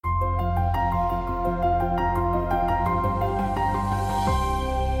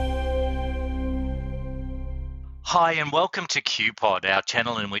Hi, and welcome to QPod, our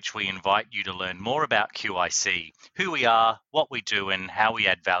channel in which we invite you to learn more about QIC, who we are, what we do, and how we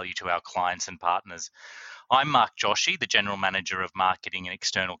add value to our clients and partners. I'm Mark Joshi, the General Manager of Marketing and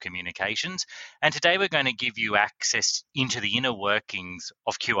External Communications, and today we're going to give you access into the inner workings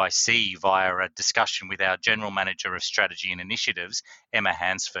of QIC via a discussion with our General Manager of Strategy and Initiatives, Emma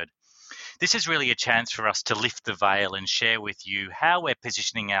Hansford. This is really a chance for us to lift the veil and share with you how we're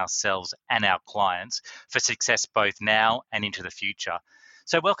positioning ourselves and our clients for success both now and into the future.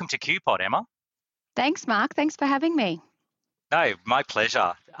 So welcome to QPod, Emma. Thanks, Mark. Thanks for having me. No, my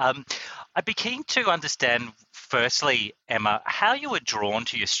pleasure. I'd be keen to understand, firstly, Emma, how you were drawn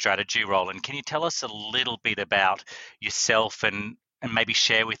to your strategy role, and can you tell us a little bit about yourself and maybe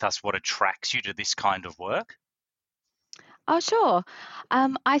share with us what attracts you to this kind of work? Oh, sure.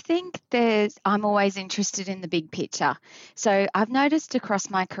 I think I'm always interested in the big picture. So I've noticed across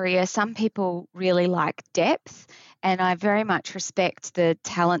my career, some people really like depth, and I very much respect the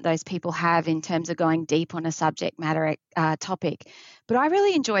talent those people have in terms of going deep on a subject matter topic. But I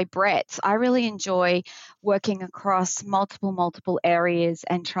really enjoy breadth. I really enjoy working across multiple areas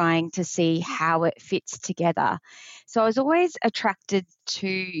and trying to see how it fits together. So I was always attracted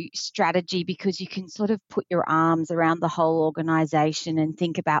to strategy because you can sort of put your arms around the whole organization and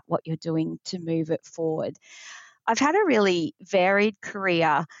think about what you're doing to move it forward. I've had a really varied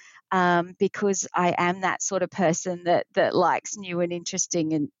career because I am that sort of person that likes new and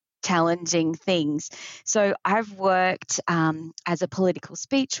interesting and challenging things. So I've worked as a political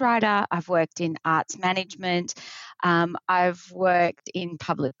speechwriter, I've worked in arts management, I've worked in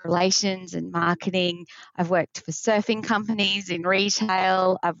public relations and marketing, I've worked for surfing companies in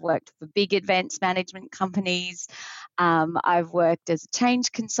retail, I've worked for big events management companies, I've worked as a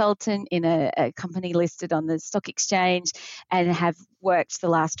change consultant in a company listed on the stock exchange and have worked the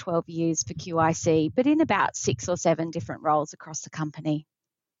last 12 years for QIC, but in about 6 or 7 different roles across the company.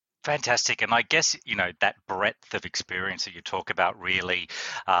 Fantastic. And I guess, that breadth of experience that you talk about really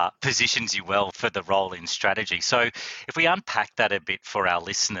positions you well for the role in strategy. So if we unpack that a bit for our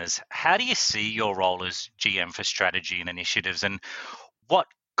listeners, how do you see your role as GM for strategy and initiatives, and what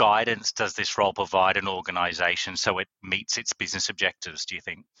guidance does this role provide an organisation so it meets its business objectives, do you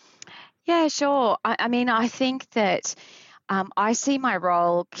think? Yeah, sure. I mean, I think that I see my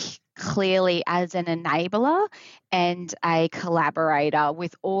role clearly as an enabler and a collaborator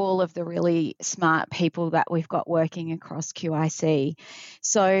with all of the really smart people that we've got working across QIC.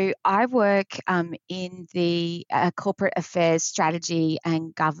 So I work in the corporate affairs strategy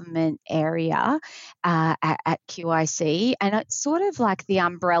and government area at QIC, and it's sort of like the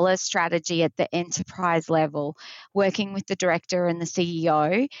umbrella strategy at the enterprise level, working with the director and the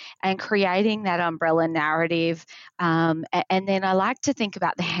CEO and creating that umbrella narrative. And then I like to think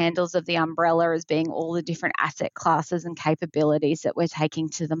about the handles of the umbrella as being all the different asset classes and capabilities that we're taking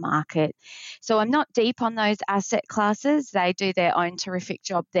to the market. So I'm not deep on those asset classes. They do their own terrific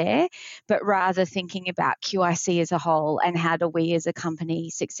job there, but rather thinking about QIC as a whole and how do we as a company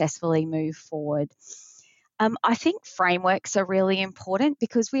successfully move forward. I think frameworks are really important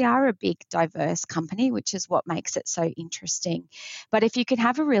because we are a big, diverse company, which is what makes it so interesting. But if you can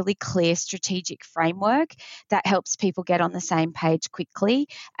have a really clear strategic framework, that helps people get on the same page quickly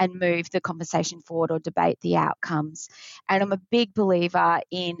and move the conversation forward or debate the outcomes. And I'm a big believer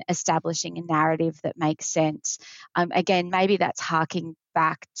in establishing a narrative that makes sense. Again, maybe that's harking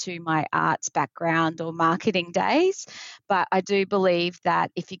back to my arts background or marketing days. But I do believe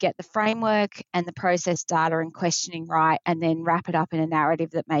that if you get the framework and the process data and questioning right, and then wrap it up in a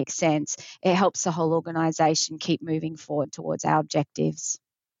narrative that makes sense, it helps the whole organisation keep moving forward towards our objectives.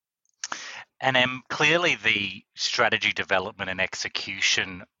 And clearly the strategy development and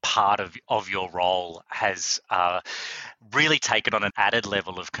execution part of your role has really taken on an added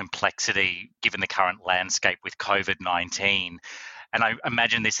level of complexity given the current landscape with COVID-19. And I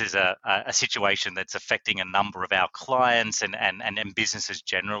imagine this is a situation that's affecting a number of our clients and businesses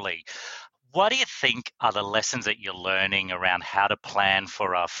generally. What do you think are the lessons that you're learning around how to plan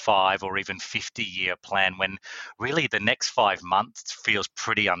for a 5 or even 50-year plan when really the next 5 months feels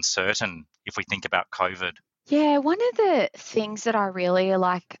pretty uncertain if we think about COVID? Yeah, one of the things that I really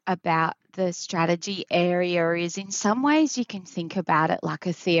like about the strategy area is in some ways you can think about it like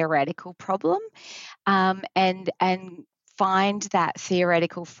a theoretical problem, and find that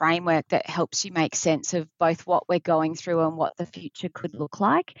theoretical framework that helps you make sense of both what we're going through and what the future could look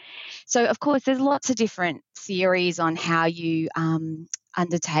like. So, of course, there's lots of different theories on how you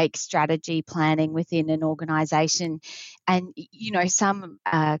undertake strategy planning within an organization. And, some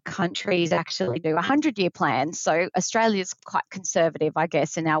countries actually do 100-year plans. So Australia's quite conservative, I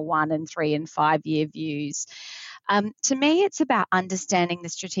guess, in our 1 and 3 and 5 year views. To me, it's about understanding the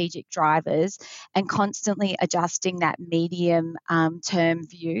strategic drivers and constantly adjusting that medium term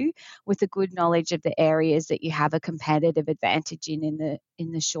view with a good knowledge of the areas that you have a competitive advantage in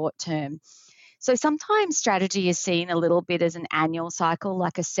the short term. So sometimes strategy is seen a little bit as an annual cycle,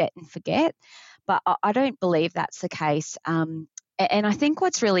 like a set and forget, but I don't believe that's the case. And I think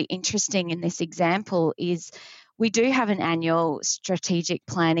what's really interesting in this example is we do have an annual strategic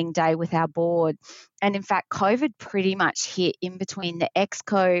planning day with our board. And in fact, COVID pretty much hit in between the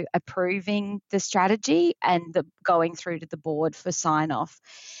ExCo approving the strategy and the going through to the board for sign off.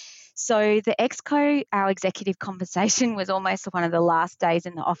 So the ExCo, our executive conversation, was almost one of the last days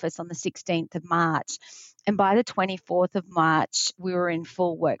in the office on the 16th of March. And by the 24th of March, we were in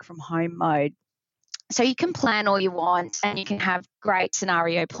full work from home mode. So you can plan all you want and you can have great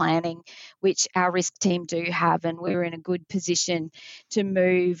scenario planning, which our risk team do have, and we're in a good position to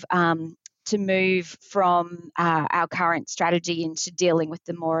move from our current strategy into dealing with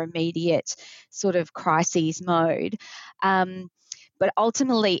the more immediate sort of crises mode. But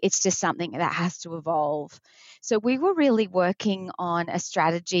ultimately, it's just something that has to evolve. So we were really working on a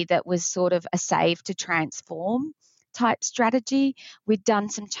strategy that was sort of a save to transform type strategy. We'd done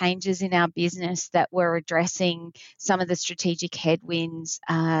some changes in our business that were addressing some of the strategic headwinds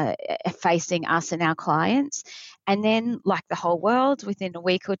facing us and our clients. And then, like the whole world, within a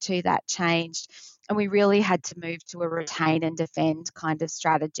week or two, that changed. And we really had to move to a retain and defend kind of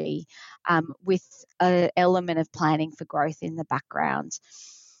strategy with an element of planning for growth in the background.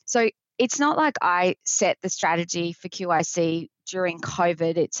 So it's not like I set the strategy for QIC during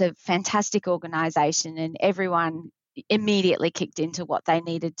COVID. It's a fantastic organisation and everyone immediately kicked into what they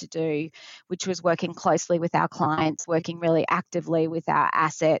needed to do, which was working closely with our clients, working really actively with our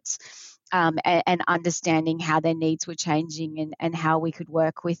assets, and understanding how their needs were changing and how we could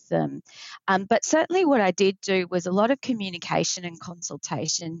work with them. But certainly what I did do was a lot of communication and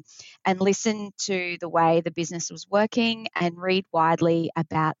consultation and listen to the way the business was working and read widely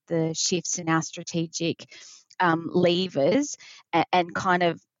about the shifts in our strategic levers and kind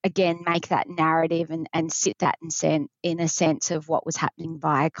of again make that narrative and sit that in a sense of what was happening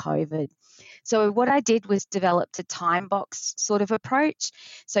via COVID. So what I did was developed a time box sort of approach.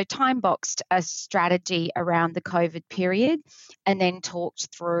 So time boxed a strategy around the COVID period and then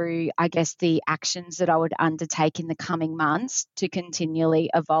talked through, I guess, the actions that I would undertake in the coming months to continually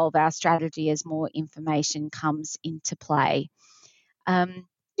evolve our strategy as more information comes into play.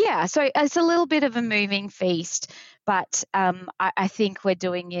 So it's a little bit of a moving feast, but I think we're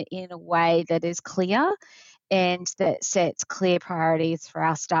doing it in a way that is clear and that sets clear priorities for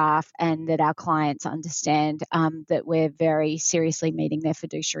our staff and that our clients understand that we're very seriously meeting their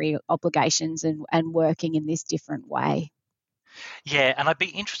fiduciary obligations and working in this different way. Yeah, and I'd be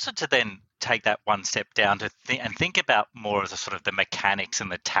interested to then take that one step down to think about more of the sort of the mechanics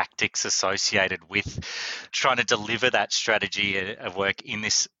and the tactics associated with trying to deliver that strategy of work in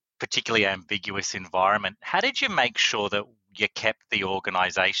this particularly ambiguous environment. How did you make sure that you kept the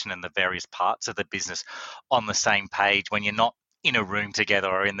organisation and the various parts of the business on the same page when you're not in a room together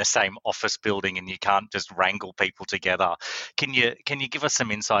or in the same office building and you can't just wrangle people together? Can you give us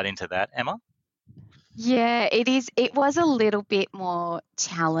some insight into that, Emma? Yeah, it is. It was a little bit more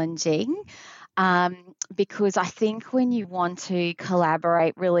challenging because I think when you want to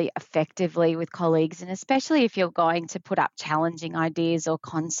collaborate really effectively with colleagues, and especially if you're going to put up challenging ideas or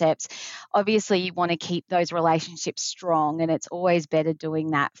concepts, obviously you want to keep those relationships strong, and it's always better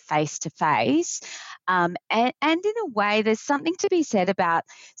doing that face to face. And in a way, there's something to be said about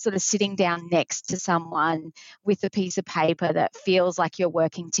sort of sitting down next to someone with a piece of paper that feels like you're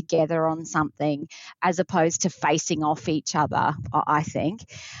working together on something as opposed to facing off each other, I think.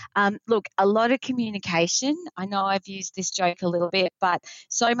 Look, a lot of communication. I know I've used this joke a little bit, but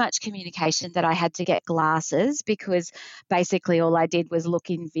so much communication that I had to get glasses because basically all I did was look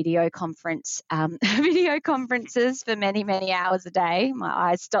in video conferences for many, many hours a day. My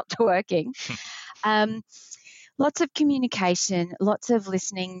eyes stopped working. Lots of communication, lots of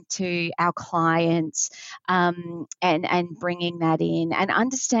listening to our clients and bringing that in and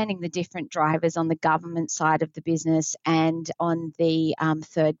understanding the different drivers on the government side of the business and on the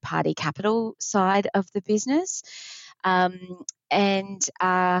third-party capital side of the business. And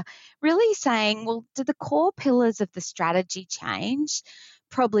really saying, well, do the core pillars of the strategy change?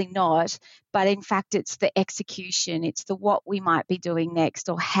 Probably not, but in fact it's the execution, it's the what we might be doing next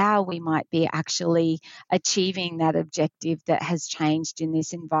or how we might be actually achieving that objective that has changed in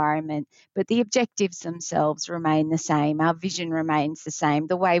this environment. But the objectives themselves remain the same, our vision remains the same,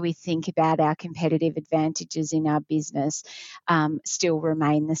 the way we think about our competitive advantages in our business still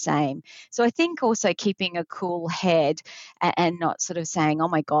remain the same. So I think also keeping a cool head and not sort of saying, oh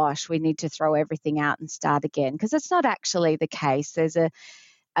my gosh, we need to throw everything out and start again, because it's not actually the case. There's a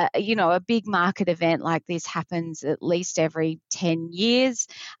big market event like this happens at least every 10 years.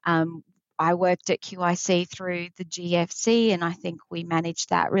 I worked at QIC through the GFC, and I think we managed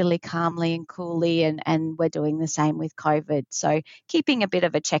that really calmly and coolly, and we're doing the same with COVID. So keeping a bit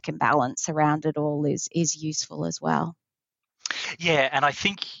of a check and balance around it all is useful as well. Yeah, and I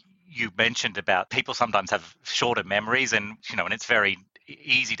think you mentioned about people sometimes have shorter memories, and and it's very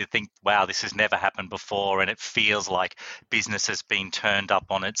easy to think, wow, this has never happened before, and it feels like business has been turned up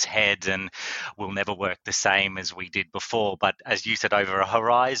on its head and will never work the same as we did before. But as you said, over a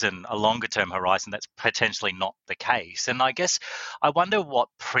horizon, a longer term horizon, that's potentially not the case. And I guess I wonder what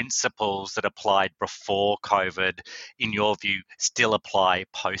principles that applied before COVID, in your view, still apply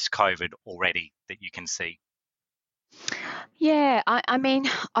post COVID already that you can see. Yeah, I mean,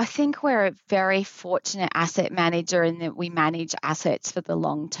 I think we're a very fortunate asset manager in that we manage assets for the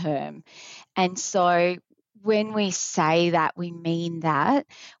long term. And so when we say that, we mean that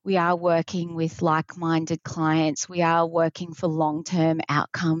we are working with like-minded clients. We are working for long-term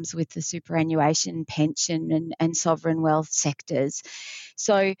outcomes with the superannuation, pension, and sovereign wealth sectors.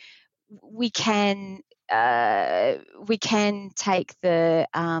 So we can take the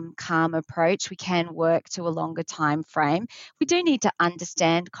calm approach. We can work to a longer time frame. We do need to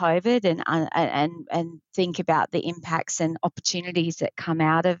understand COVID and think about the impacts and opportunities that come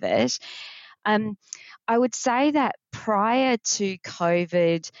out of it. I would say that prior to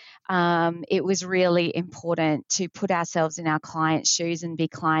COVID, it was really important to put ourselves in our clients' shoes and be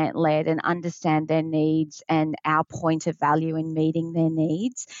client-led and understand their needs and our point of value in meeting their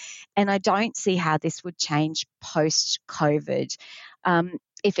needs. And I don't see how this would change post-COVID.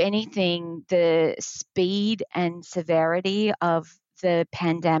 If anything, the speed and severity of the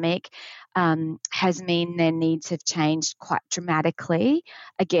pandemic has meant their needs have changed quite dramatically.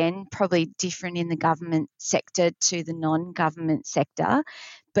 Again, probably different in the government sector to the non-government sector,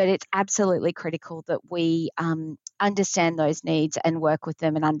 but it's absolutely critical that we understand those needs and work with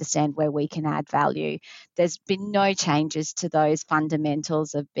them and understand where we can add value. There's been no changes to those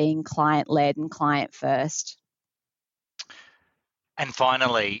fundamentals of being client-led and client-first. And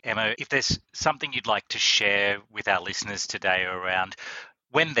finally, Emma, if there's something you'd like to share with our listeners today around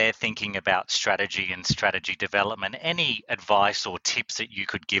when they're thinking about strategy and strategy development, any advice or tips that you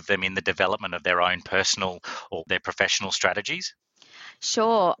could give them in the development of their own personal or their professional strategies?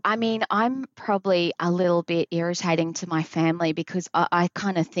 Sure. I mean, I'm probably a little bit irritating to my family because I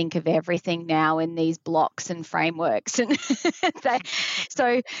kind of think of everything now in these blocks and frameworks, and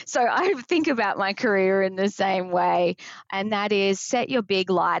so I think about my career in the same way, and that is set your big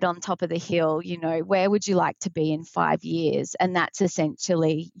light on top of the hill. Where would you like to be in 5 years? And that's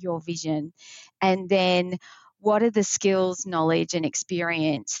essentially your vision. And then what are the skills, knowledge, and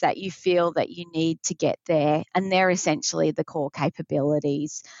experience that you feel that you need to get there? And they're essentially the core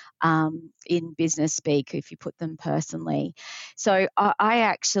capabilities in business speak, if you put them personally. So I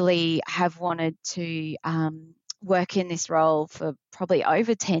actually have wanted to work in this role for probably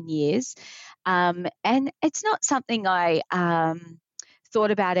over 10 years. And it's not something I thought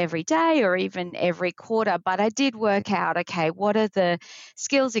about every day or even every quarter, but I did work out, okay, what are the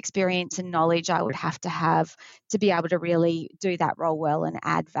skills, experience, and knowledge I would have to be able to really do that role well and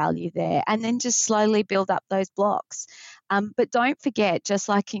add value there, and then just slowly build up those blocks. But don't forget, just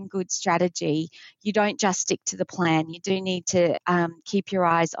like in good strategy, you don't just stick to the plan. You do need to keep your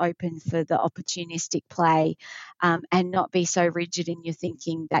eyes open for the opportunistic play and not be so rigid in your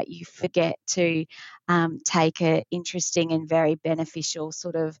thinking that you forget to take an interesting and very beneficial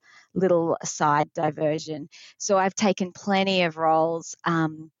sort of little side diversion. So I've taken plenty of roles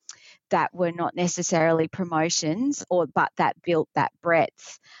that were not necessarily promotions, but that built that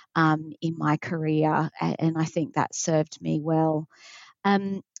breadth in my career, and I think that served me well.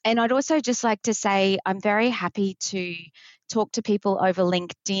 And I'd also just like to say I'm very happy to talk to people over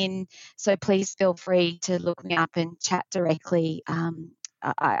LinkedIn, so please feel free to look me up and chat directly. I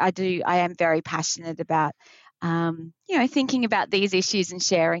am very passionate about thinking about these issues and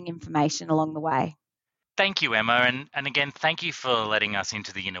sharing information along the way. Thank you, Emma. And again, thank you for letting us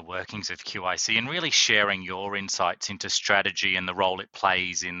into the inner workings of QIC and really sharing your insights into strategy and the role it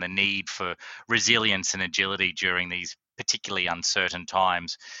plays in the need for resilience and agility during these particularly uncertain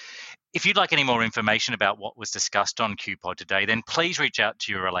times. If you'd like any more information about what was discussed on QPod today, then please reach out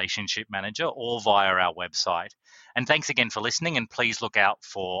to your relationship manager or via our website. And thanks again for listening, and please look out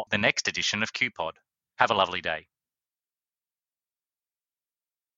for the next edition of QPod. Have a lovely day.